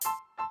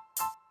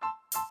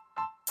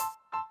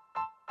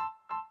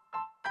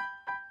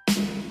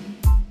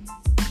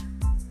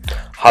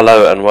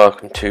Hello and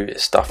welcome to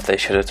Stuff They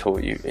Should Have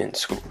Taught You in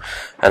School,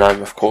 and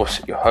I'm of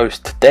course your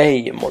host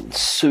today,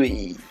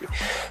 Monsui.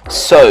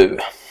 So,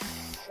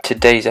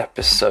 today's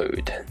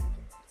episode,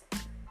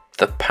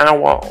 the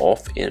power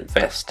of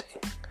investing.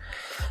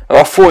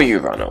 Before you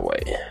run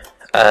away,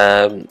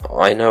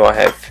 I know I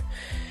have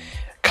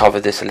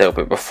covered this a little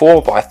bit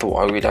before, but I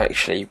thought I would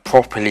actually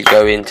properly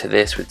go into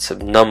this with some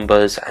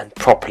numbers and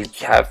properly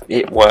have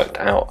it worked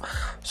out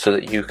so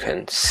that you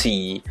can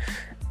see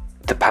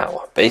the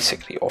power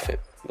basically of it.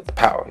 The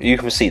power, you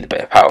can see the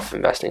power of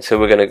investing. So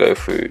we're going to go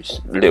through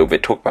a little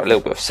bit, talk about a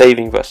little bit of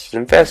saving versus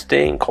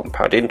investing,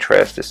 compound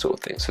interest, this sort of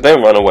thing. So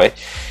don't run away.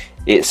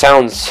 It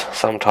sounds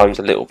sometimes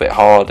a little bit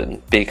hard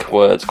and big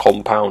words,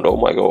 compound, oh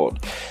my god,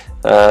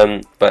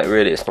 but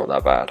really it's not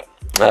that bad.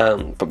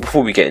 But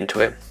before we get into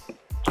it,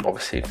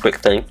 obviously a quick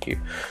thank you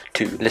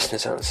to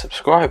listeners and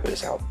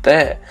subscribers out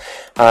there.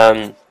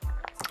 I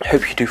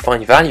hope you do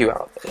find value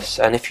out of this,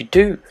 and if you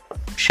do,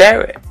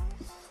 share it,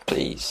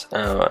 please,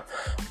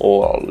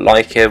 or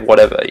like it,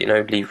 whatever,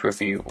 leave a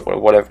review or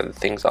whatever the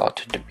things are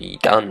to be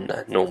done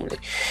normally.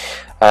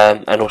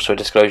 And also a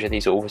disclosure,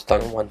 these are always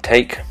done in one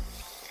take.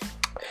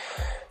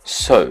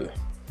 So,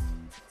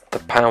 the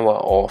power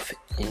of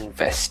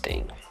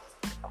investing.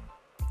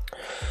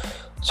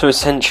 So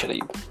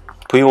essentially,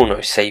 we all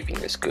know saving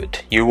is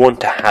good. You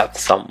want to have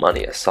some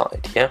money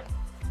aside, yeah?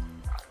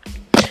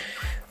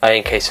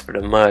 In case of an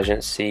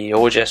emergency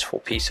or just for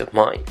peace of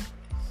mind.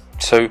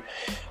 So,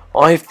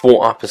 I've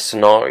brought up a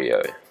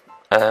scenario,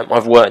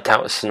 I've worked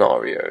out a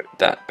scenario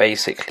that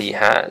basically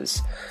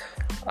has,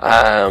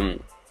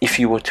 if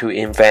you were to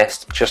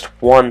invest just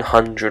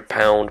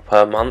 £100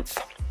 per month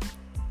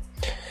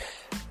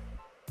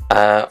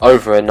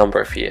over a number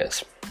of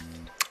years,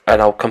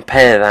 and I'll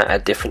compare that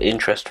at different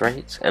interest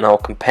rates, and I'll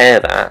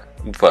compare that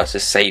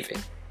versus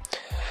saving.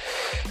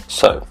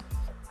 So,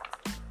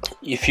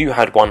 if you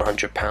had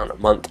 £100 a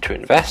month to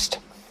invest,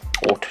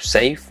 or to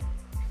save,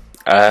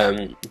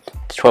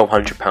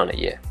 £1,200 a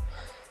year.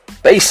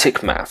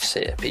 Basic maths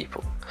here,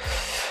 people.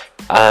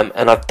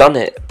 And I've done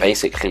it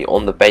basically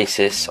on the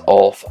basis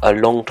of a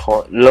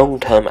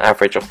long-term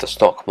average of the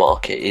stock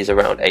market is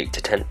around 8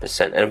 to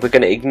 10%, and we're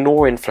going to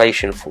ignore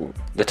inflation for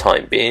the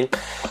time being.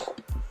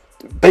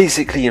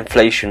 Basically,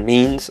 inflation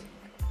means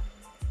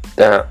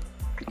that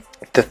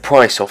the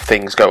price of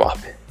things go up,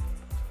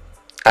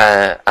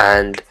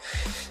 and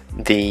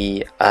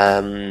the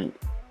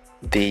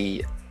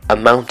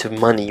amount of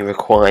money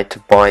required to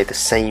buy the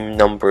same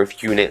number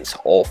of units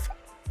of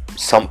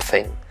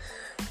something,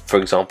 for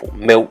example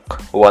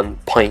milk, 1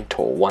 pint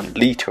or 1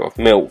 litre of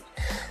milk,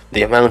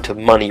 the amount of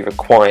money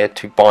required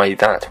to buy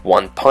that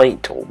 1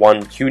 pint or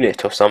 1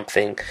 unit of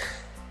something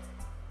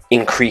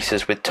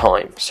increases with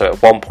time. So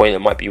at one point it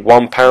might be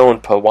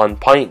 £1 per 1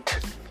 pint,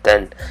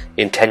 then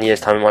in 10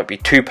 years time it might be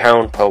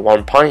 £2 per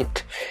 1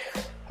 pint,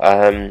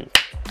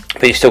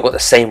 but you still got the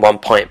same 1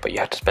 pint, but you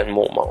have to spend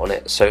more on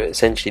it. So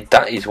essentially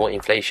that is what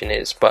inflation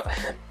is. But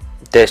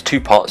there's two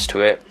parts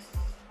to it.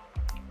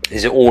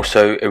 Is it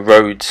also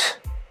erodes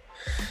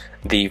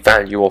the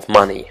value of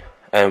money,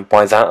 and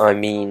by that I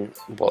mean,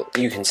 well,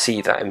 you can see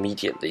that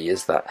immediately,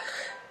 is that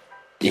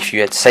if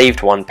you had saved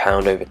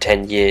 £1 over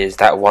 10 years,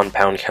 that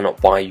 £1 cannot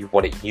buy you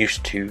what it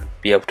used to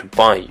be able to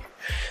buy you.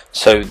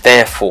 So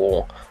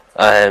therefore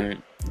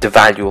the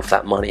value of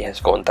that money has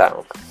gone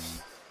down.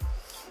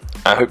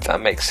 I hope that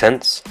makes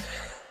sense.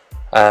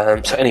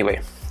 So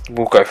anyway,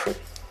 we'll go through,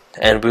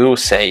 and we will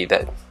say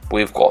that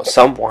we've got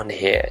someone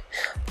here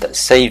that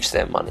saves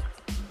their money.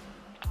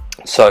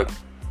 So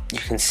you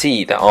can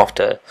see that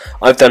after,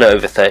 I've done it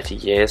over 30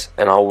 years,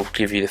 and I will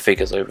give you the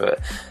figures over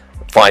a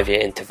 5-year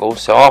interval.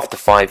 So after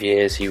 5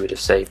 years, you would have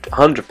saved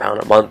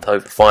 £100 a month.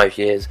 Over 5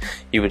 years,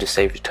 you would have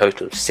saved a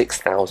total of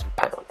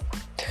 £6,000.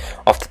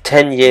 After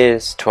 10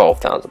 years,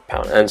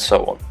 £12,000, and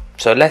so on.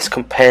 So let's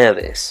compare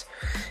this.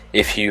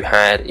 If you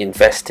had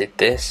invested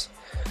this,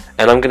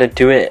 and I'm going to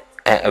do it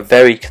at a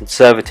very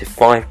conservative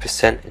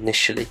 5%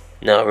 initially.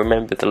 Now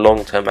remember, the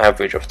long-term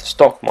average of the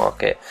stock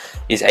market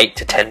is 8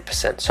 to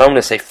 10%, so I'm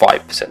going to say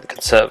 5%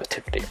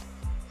 conservatively.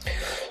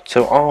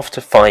 So after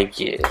 5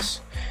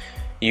 years,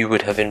 you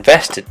would have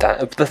invested that.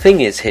 But the thing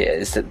is here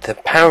is that the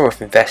power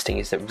of investing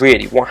is that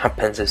really what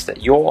happens is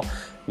that your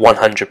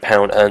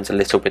 £100 earns a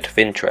little bit of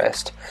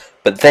interest,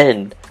 but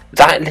then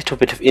that little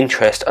bit of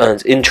interest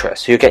earns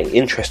interest. So you're getting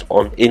interest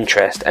on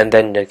interest, and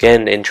then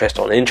again interest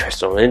on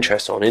interest on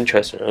interest on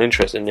interest on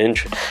interest and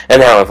interest,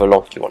 and however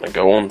long you want to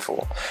go on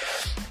for.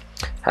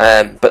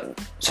 But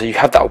so you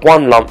have that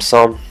one lump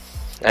sum,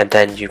 and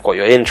then you've got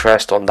your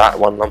interest on that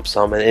one lump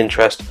sum, and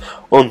interest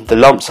on the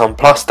lump sum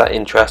plus that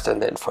interest,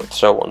 and then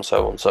so on,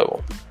 so on, so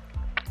on.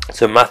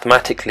 So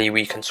mathematically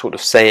we can sort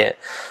of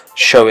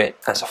show it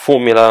as a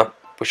formula,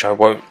 which I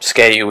won't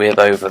scare you with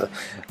over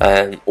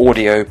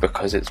audio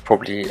because it's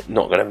probably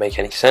not going to make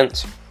any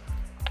sense,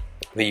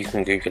 but you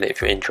can Google it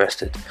if you're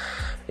interested.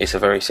 It's a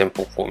very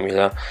simple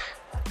formula,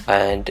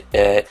 and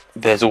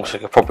there's also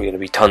probably going to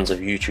be tons of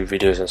YouTube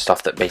videos and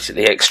stuff that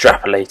basically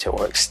extrapolate it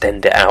or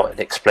extend it out and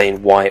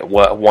explain why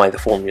the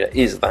formula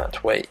is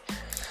that way.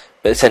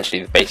 But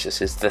essentially the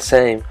basis is the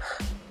same.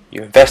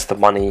 You invest the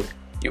money,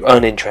 you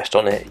earn interest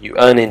on it, you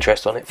earn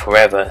interest on it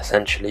forever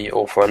essentially,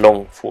 or for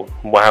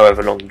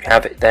however long you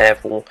have it there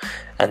for,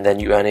 and then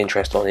you earn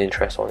interest on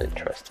interest on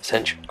interest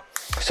essentially.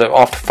 So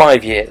after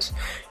 5 years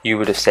you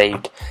would have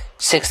saved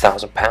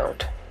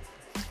 £6,000.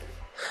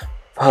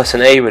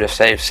 Person A would have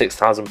saved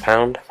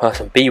 £6,000,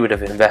 person B would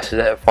have invested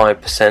it at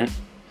 5%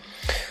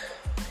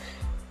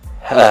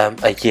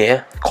 a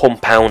year,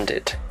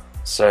 compounded.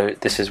 So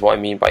this is what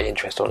I mean by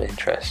interest on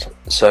interest.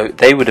 So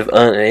they would have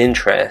earned an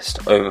interest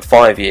over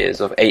 5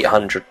 years of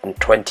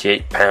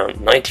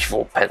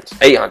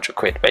 £828.94, 800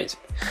 quid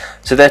basically.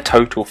 So their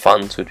total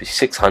funds would be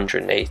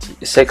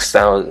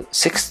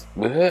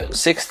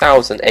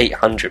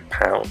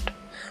 £6,800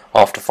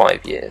 after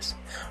 5 years.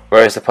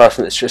 Whereas the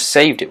person that's just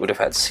saved it would have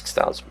had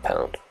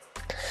 £6,000.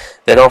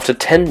 Then after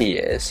 10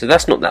 years, so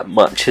that's not that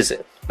much, is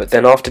it? But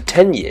then after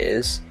 10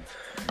 years,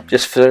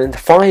 just for the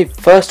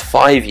first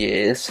 5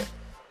 years,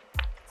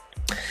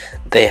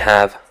 they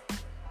have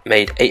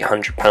made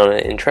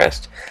 £800 in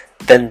interest.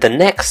 Then the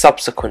next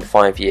subsequent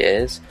 5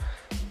 years,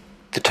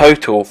 the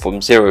total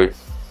from 0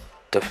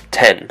 to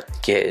 10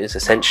 years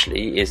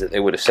essentially is that they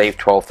would have saved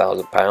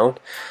 £12,000.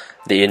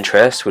 The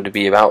interest would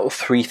be about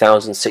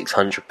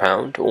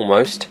 £3,600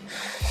 almost.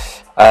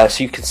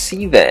 So you can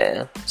see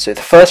there, so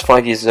the first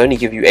 5 years only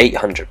give you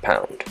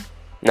 £800.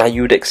 Now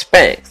you would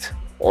expect,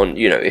 on,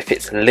 you know, if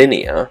it's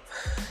linear,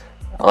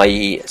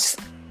 i.e.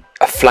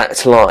 a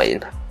flat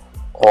line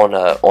on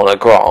a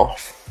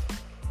graph,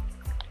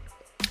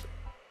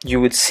 you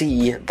would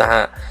see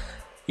that,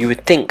 you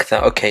would think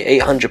that, okay,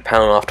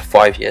 £800 after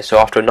 5 years, so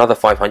after another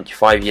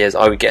 5 years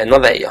I would get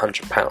another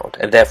 £800,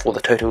 and therefore the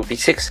total would be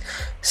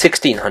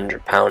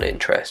 £1,600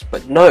 interest.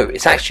 But no,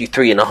 it's actually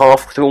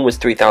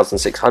almost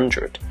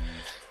 3,600.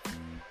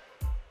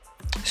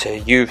 So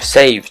you've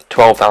saved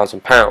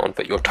 £12,000,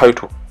 but your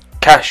total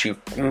cash you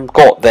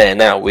got there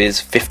now is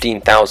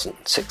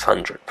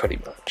 15,600 pretty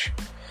much.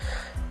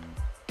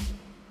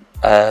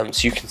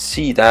 So you can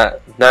see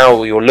that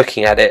now you're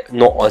looking at it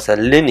not as a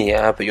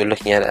linear, but you're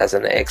looking at it as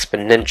an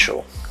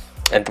exponential.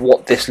 And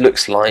what this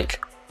looks like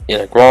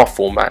in a graph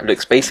format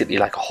looks basically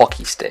like a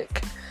hockey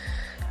stick.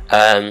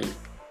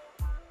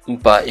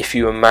 But if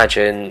you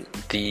imagine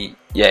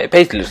it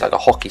basically looks like a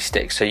hockey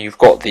stick. So you've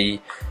got the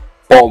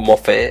bottom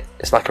of it,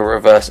 it's like a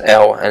reverse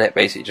L, and it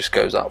basically just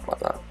goes up like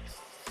that.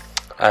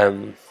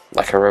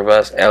 Like a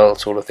reverse L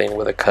sort of thing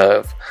with a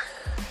curve.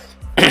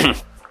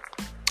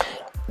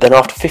 Then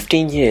after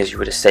 15 years you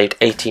would have saved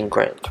 18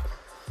 grand.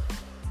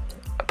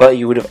 But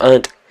you would have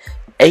earned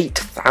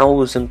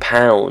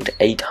 £8,000,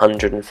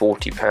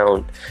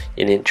 £840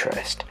 in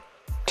interest.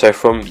 So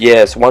from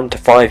years 1 to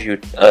 5 you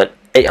would earn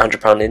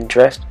 £800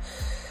 interest.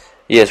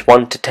 Years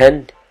 1 to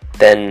 10,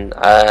 then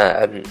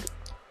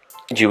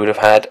you would have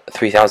had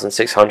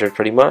 3,600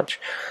 pretty much.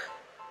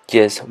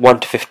 Years 1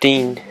 to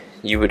 15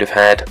 you would have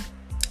had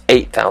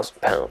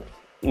 £8,000.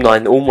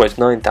 Almost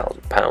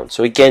 £9,000.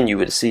 So again, you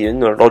would see,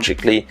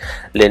 logically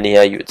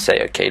linear, you would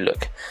say, okay,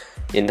 look,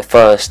 in the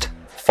first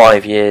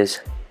 5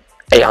 years,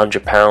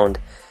 £800,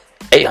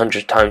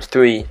 800 times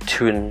 3,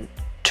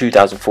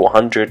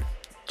 2,400,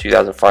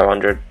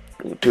 2,500,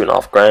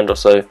 2.5 grand or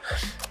so.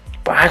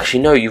 But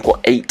actually, no, you've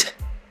got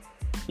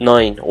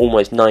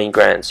almost 9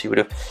 grand. So you would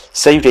have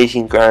saved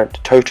 18 grand. The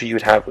total you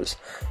would have was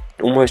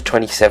almost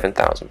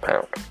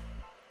 £27,000.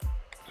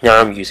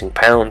 Now I'm using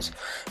pounds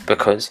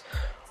because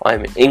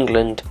I'm in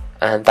England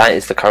and that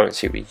is the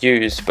currency we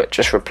use, but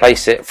just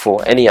replace it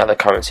for any other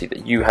currency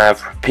that you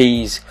have: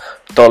 rupees,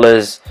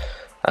 dollars,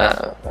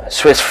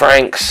 Swiss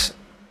francs.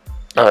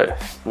 No,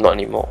 not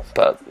anymore.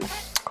 But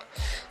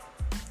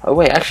oh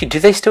wait, actually, do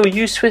they still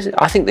use Swiss?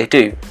 I think they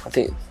do.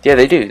 Yeah,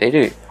 they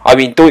do. I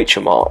mean Deutsche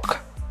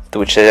Mark,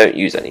 which they don't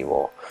use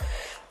anymore.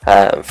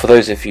 For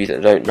those of you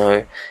that don't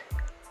know,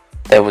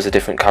 there was a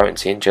different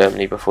currency in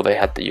Germany before they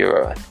had the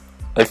euro.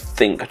 I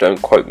think,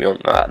 don't quote me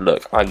on that.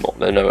 Look, I'm not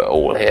the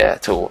know-it-all here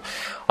at all.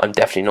 I'm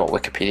definitely not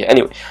Wikipedia.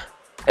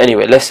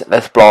 Anyway,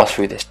 let's blast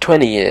through this.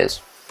 20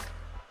 years,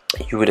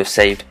 you would have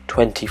saved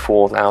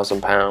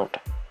 £24,000,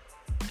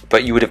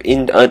 but you would have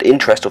earned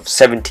interest of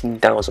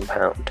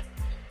 £17,000.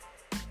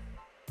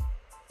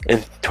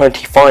 In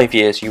 25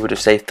 years, you would have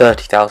saved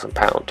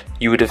 £30,000.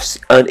 You would have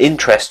earned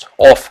interest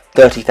off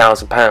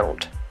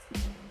 £30,000.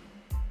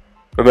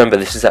 Remember,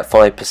 this is at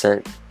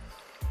 5%.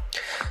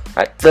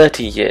 At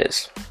 30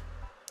 years,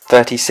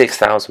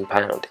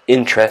 £36,000,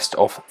 interest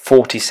of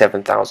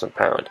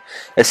 £47,000.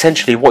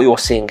 Essentially what you're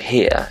seeing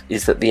here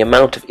is that the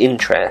amount of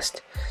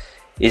interest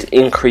is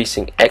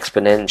increasing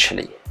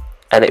exponentially,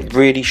 and it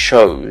really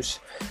shows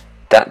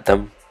that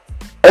the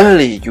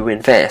earlier you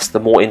invest, the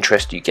more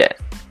interest you get.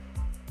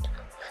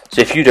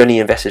 So if you'd only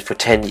invested for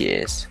 10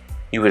 years,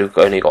 you would have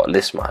only got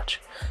this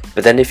much.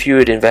 But then if you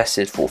had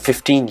invested for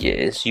 15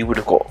 years, you would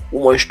have got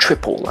almost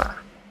triple that.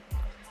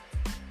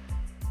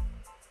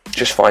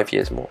 Just 5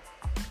 years more.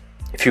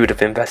 If you would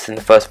have invested in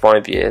the first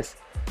 5 years,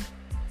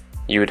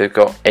 you would have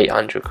got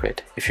 800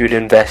 quid. If you'd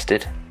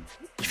invested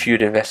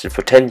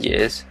for 10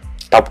 years,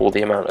 double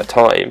the amount of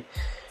time,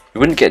 you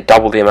wouldn't get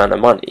double the amount of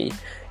money,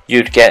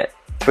 you'd get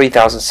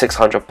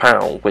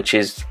 £3,600, which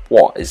is,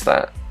 what is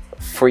that?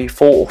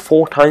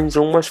 Four times,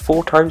 almost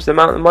 4 times the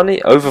amount of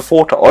money. Over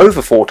four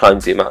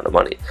times the amount of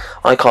money.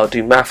 I can't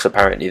do maths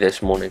apparently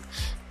this morning.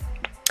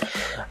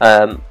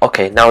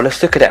 Okay, now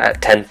let's look at it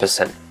at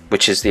 10%,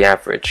 which is the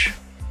average,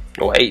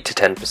 or 8 to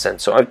 10%.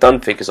 So I've done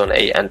figures on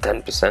 8 and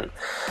 10%.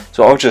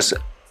 So I'll just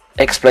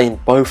explain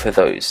both of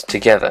those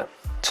together.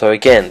 So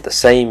again, the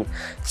same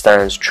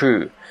stands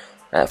true.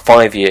 At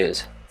 5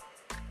 years,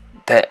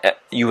 that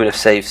you would have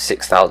saved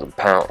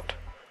 £6,000.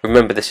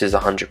 Remember, this is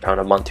 £100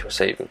 a month you're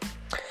saving.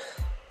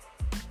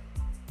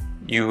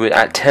 You would,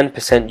 at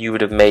 10%, you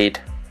would have made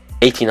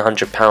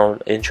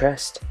 £1,800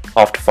 interest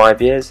after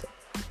 5 years.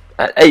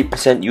 At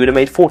 8%, you would have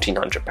made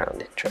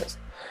 £1,400 interest.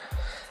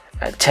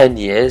 At 10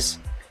 years,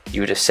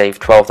 you would have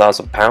saved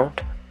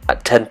 £12,000.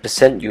 At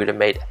 10%, you would have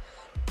made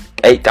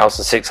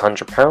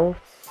 £8,600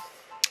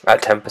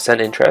 at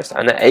 10% interest,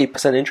 and at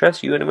 8%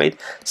 interest, you would have made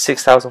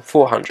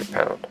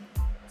 £6,400.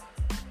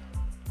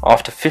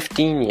 After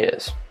 15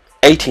 years,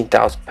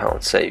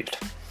 £18,000 saved.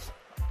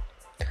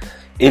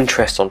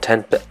 Interest on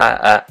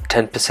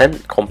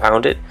 10%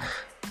 compounded,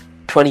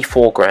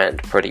 24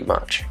 grand pretty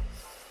much.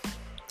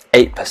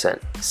 8%,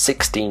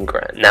 16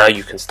 grand. Now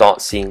you can start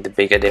seeing the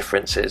bigger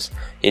differences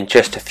in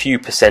just a few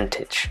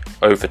percentage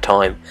over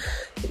time.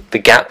 The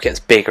gap gets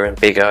bigger and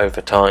bigger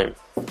over time.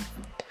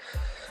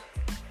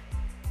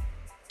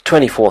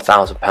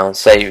 £24,000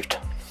 saved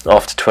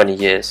after 20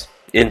 years.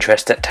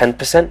 Interest at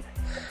 10%,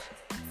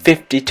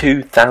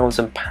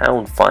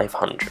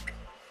 £52,500.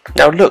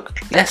 Now look,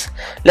 let's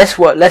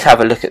have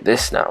a look at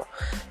this now.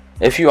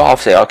 If you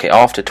say, okay,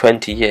 after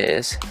 20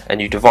 years, and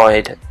you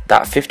divide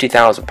that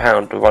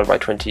 £50,000 divided by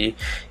 20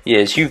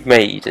 years, you've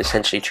made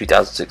essentially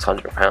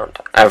 £2,600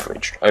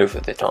 averaged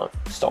over the time.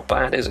 It's not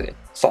bad, is it?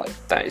 It's like,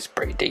 that is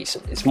pretty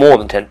decent. It's more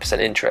than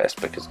 10%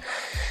 interest because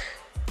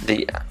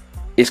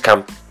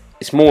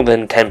it's more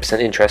than 10%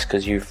 interest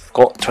because you've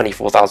got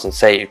 24,000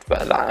 saved,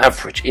 but that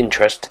average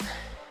interest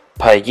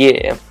per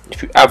year,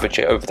 if you average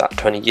it over that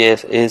 20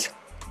 years, is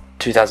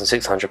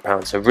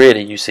 £2,600. So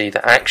really, you see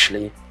that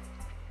actually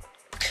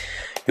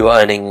you're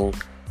earning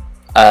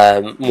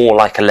more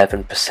like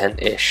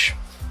 11% ish.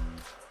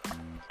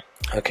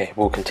 Okay,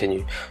 we'll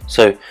continue.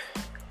 So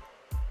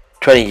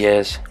 20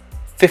 years,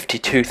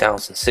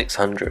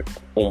 52,600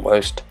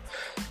 almost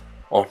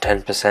on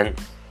 10%,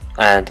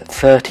 and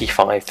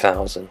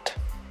 35,000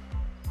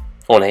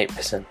 on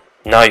 8%.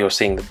 Now you're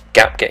seeing the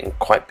gap getting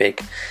quite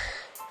big.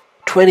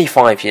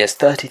 25 years,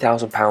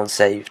 £30,000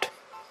 saved.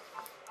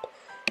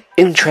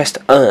 Interest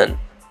earned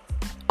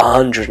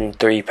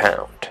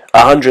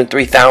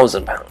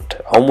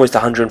 £103,000, almost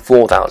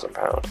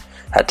 £104,000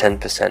 at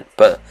 10%,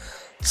 but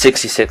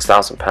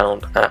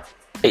 £66,000 at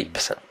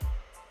 8%.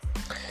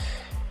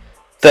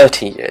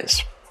 30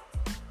 years,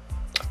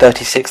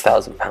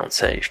 £36,000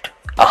 saved.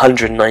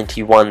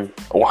 191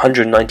 or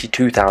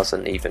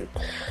 192,000 even.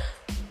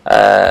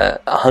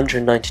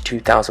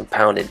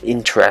 £192,000 in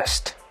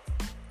interest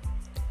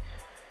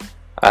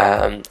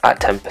at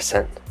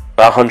 10%,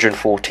 but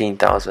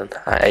 114,000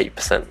 at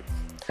 8%.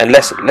 And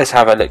let's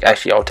have a look.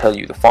 Actually, I'll tell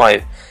you the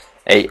 5,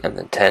 8, and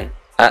then 10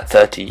 at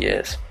 30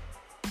 years.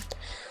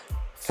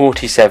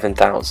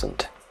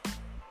 47,000,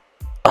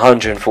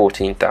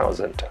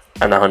 114,000,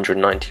 and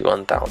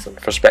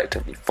 191,000,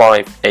 respectively.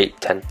 5, 8,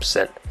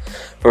 10%.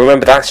 But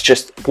remember, that's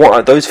just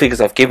those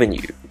figures I've given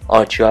you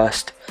are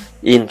just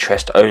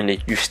interest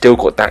only. You've still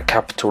got that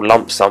capital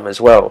lump sum as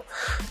well.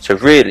 So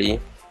really,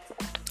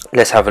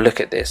 let's have a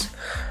look at this.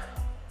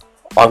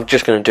 I'm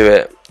just going to do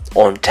it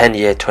on 10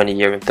 year, 20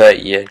 year, and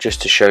 30 year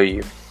just to show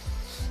you.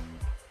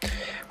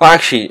 Well,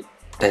 actually,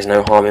 there's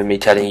no harm in me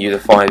telling you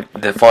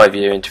the 5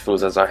 year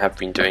intervals as I have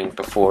been doing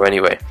before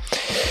anyway.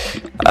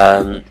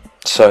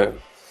 So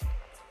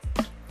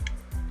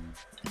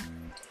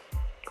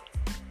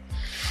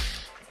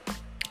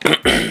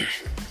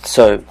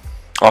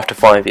after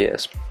 5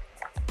 years,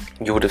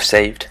 you would have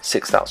saved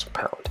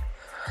 £6,000.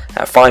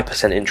 At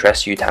 5%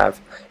 interest, you'd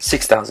have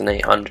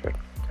 6,800.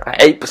 At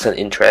 8%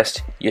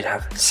 interest, you'd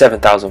have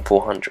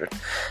 7,400.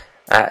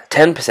 At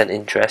 10%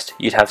 interest,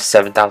 you'd have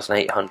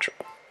 7,800.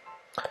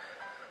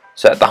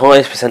 So at the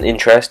highest percent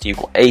interest, you've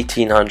got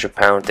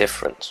 £1,800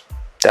 difference.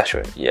 That's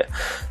right, yeah.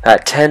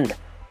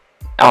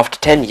 After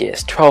 10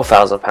 years,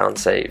 £12,000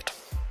 saved.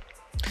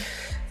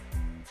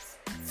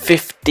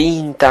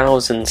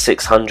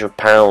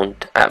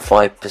 £15,600 at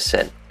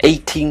 5%.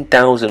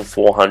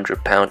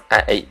 £18,400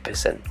 at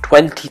 8%.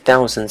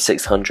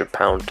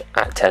 £20,600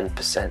 at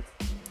 10%.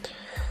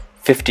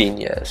 15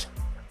 years,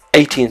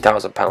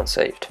 £18,000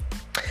 saved.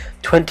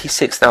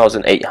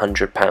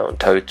 £26,800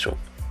 total,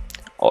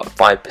 or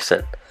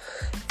 5%.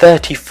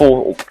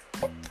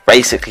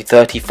 Basically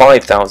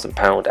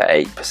 £35,000 at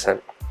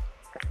 8%.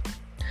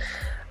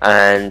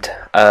 And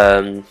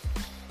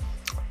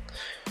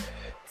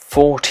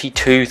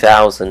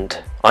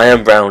 42,000. I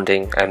am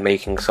rounding and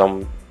making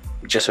some,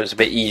 just so it's a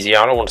bit easier.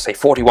 I don't want to say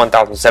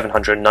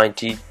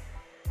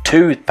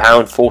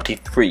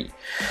 £41,792.43.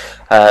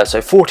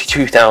 So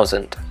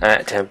 42,000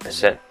 at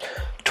 10%,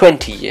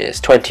 20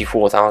 years,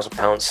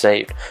 £24,000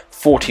 saved.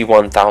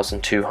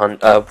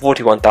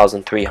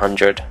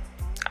 41,300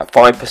 at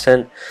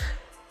 5%.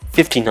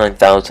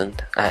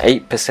 59,000 at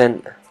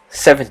 8%.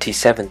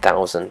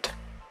 77,000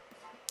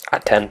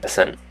 at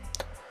 10%.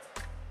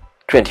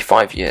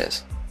 25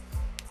 years,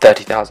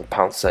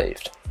 £30,000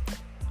 saved.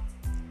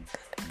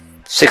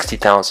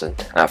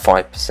 60,000 at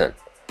 5%.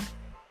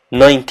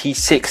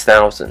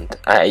 96,000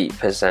 at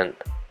 8%.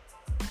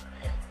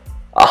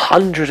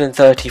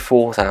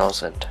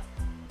 134,000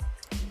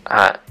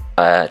 at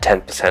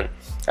 10%.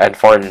 And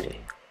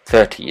finally,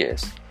 30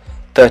 years,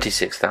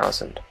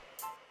 36,000.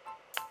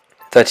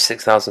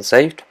 36,000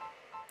 saved.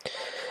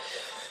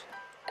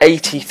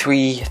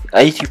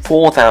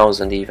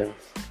 84,000 even.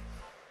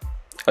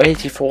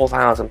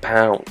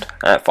 £84,000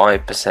 at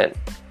 5%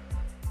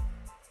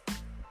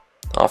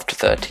 after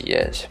 30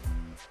 years.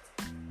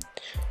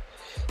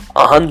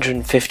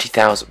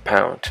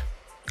 £150,000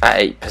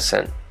 at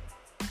 8%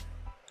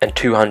 and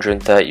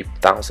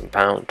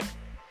 £230,000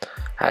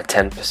 at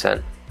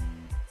 10%.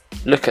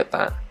 Look at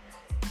that.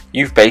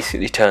 You've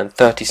basically turned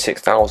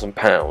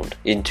 £36,000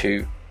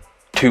 into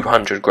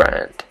 200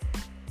 grand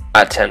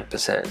at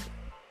 10%.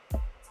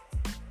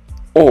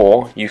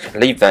 Or you can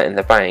leave that in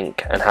the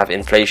bank and have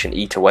inflation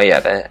eat away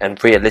at it.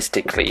 And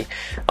realistically,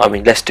 I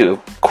mean, let's do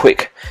a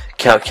quick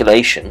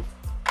calculation.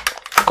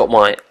 I've got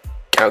my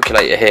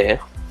calculator here.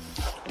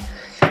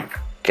 You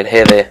can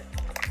hear the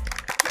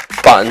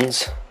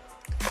buttons.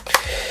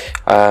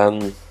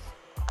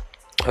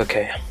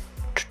 Okay.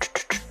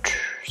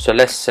 So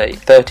let's say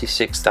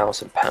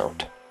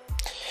 £36,000.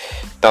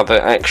 Now the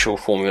actual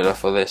formula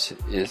for this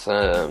is,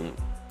 and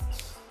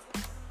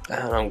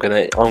I'm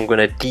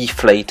gonna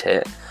deflate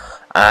it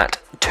at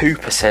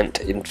 2%.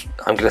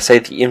 I'm going to say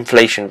the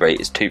inflation rate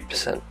is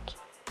 2%.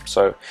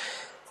 So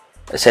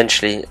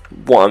essentially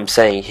what I'm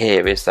saying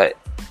here is that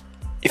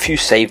if you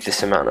save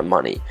this amount of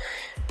money,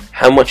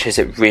 how much is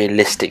it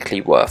realistically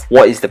worth?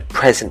 What is the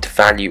present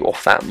value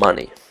of that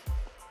money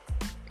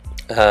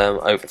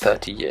over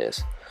 30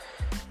 years?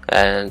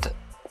 And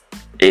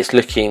it's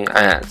looking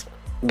at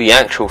the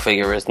actual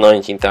figure is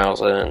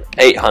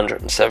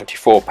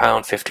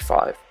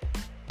 £19,874.55.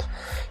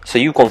 So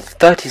you've gone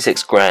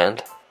 36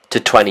 grand to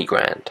 20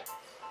 grand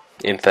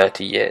in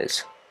 30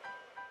 years.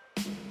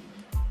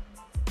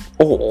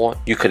 Or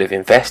you could have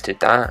invested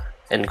that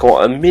and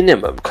got a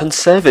minimum,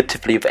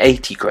 conservatively, of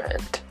 80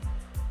 grand.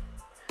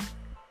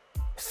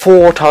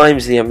 4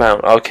 times the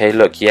amount. Okay,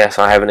 look, yes,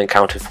 I haven't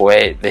accounted for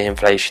the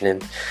inflation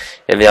in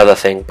the other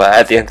thing, but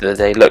at the end of the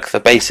day, look,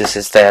 the basis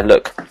is there.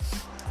 Look,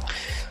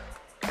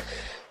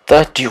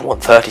 do you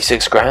want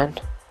 36 grand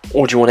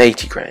or do you want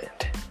 80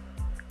 grand?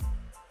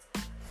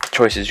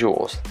 Choice is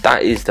yours.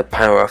 That is the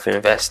power of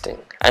investing,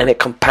 and it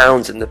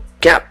compounds, and the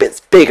gap gets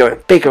bigger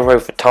and bigger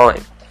over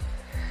time.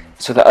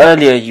 So the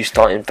earlier you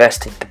start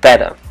investing, the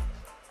better.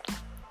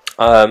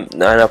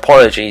 And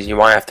apologies, you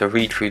might have to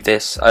read through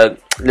this,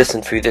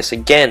 listen through this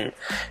again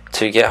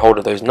to get hold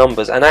of those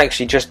numbers, and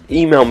actually just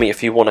email me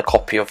if you want a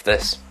copy of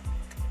this.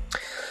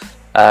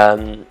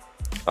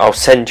 I'll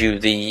send you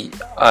the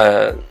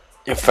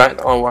in fact,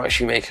 I'll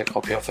actually make a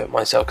copy of it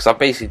myself, because I've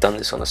basically done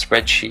this on a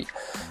spreadsheet.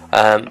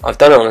 I've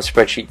done it on a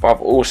spreadsheet, but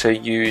I've also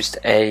used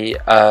a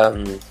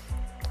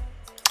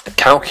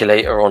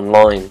calculator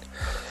online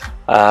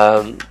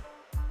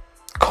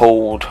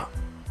called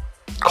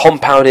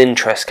Compound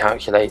Interest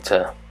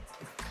Calculator.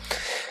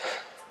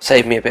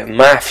 Saved me a bit of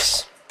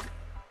maths,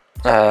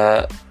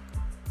 but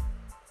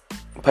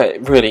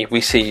really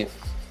we see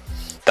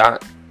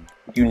that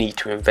you need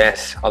to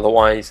invest,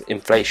 otherwise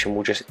inflation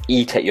will just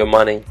eat at your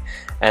money,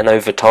 and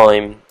over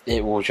time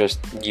you will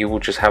just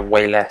have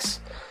way less.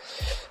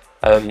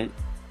 So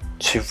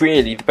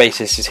really the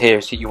basis is here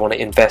is that you want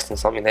to invest in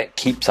something that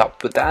keeps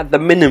up with that, the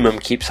minimum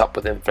keeps up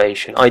with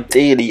inflation,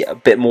 ideally a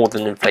bit more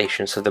than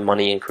inflation, so the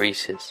money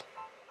increases.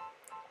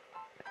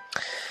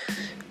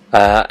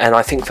 And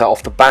I think that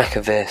off the back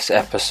of this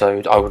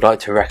episode I would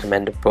like to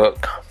recommend a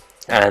book,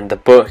 and the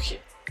book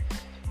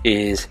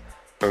is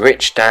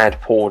Rich Dad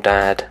Poor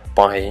Dad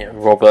by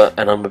Robert,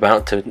 and I'm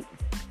about to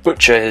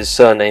butcher his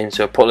surname,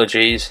 so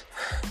apologies,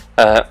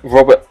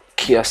 Robert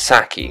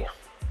Kiyosaki.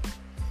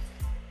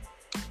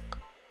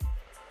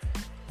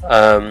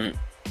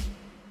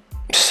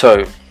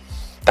 So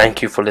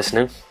thank you for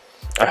listening.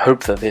 I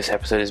hope that this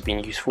episode has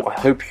been useful. I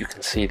hope you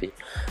can see the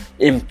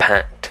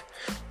impact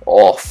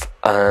of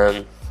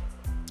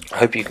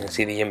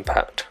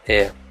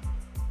here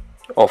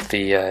of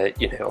the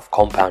of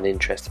compound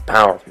interest, the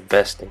power of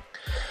investing.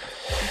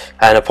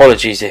 And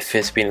apologies if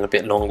it's been a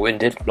bit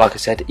long-winded. Like I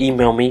said,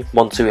 email me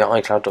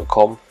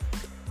monsui@icloud.com.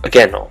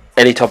 Again,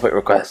 any topic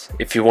requests.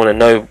 If you want to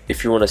know,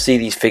 if you want to see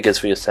these figures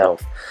for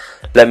yourself,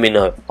 let me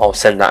know. I'll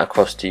send that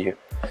across to you.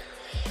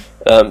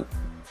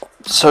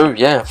 So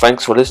yeah,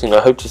 thanks for listening.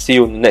 I hope to see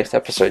you in the next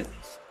episode.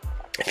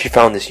 If you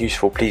found this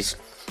useful, please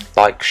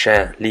like,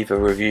 share, leave a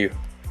review.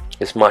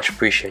 It's much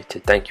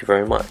appreciated. Thank you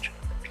very much.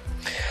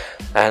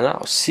 And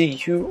I'll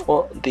see you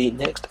on the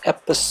next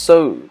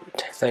episode.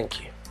 Thank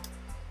you.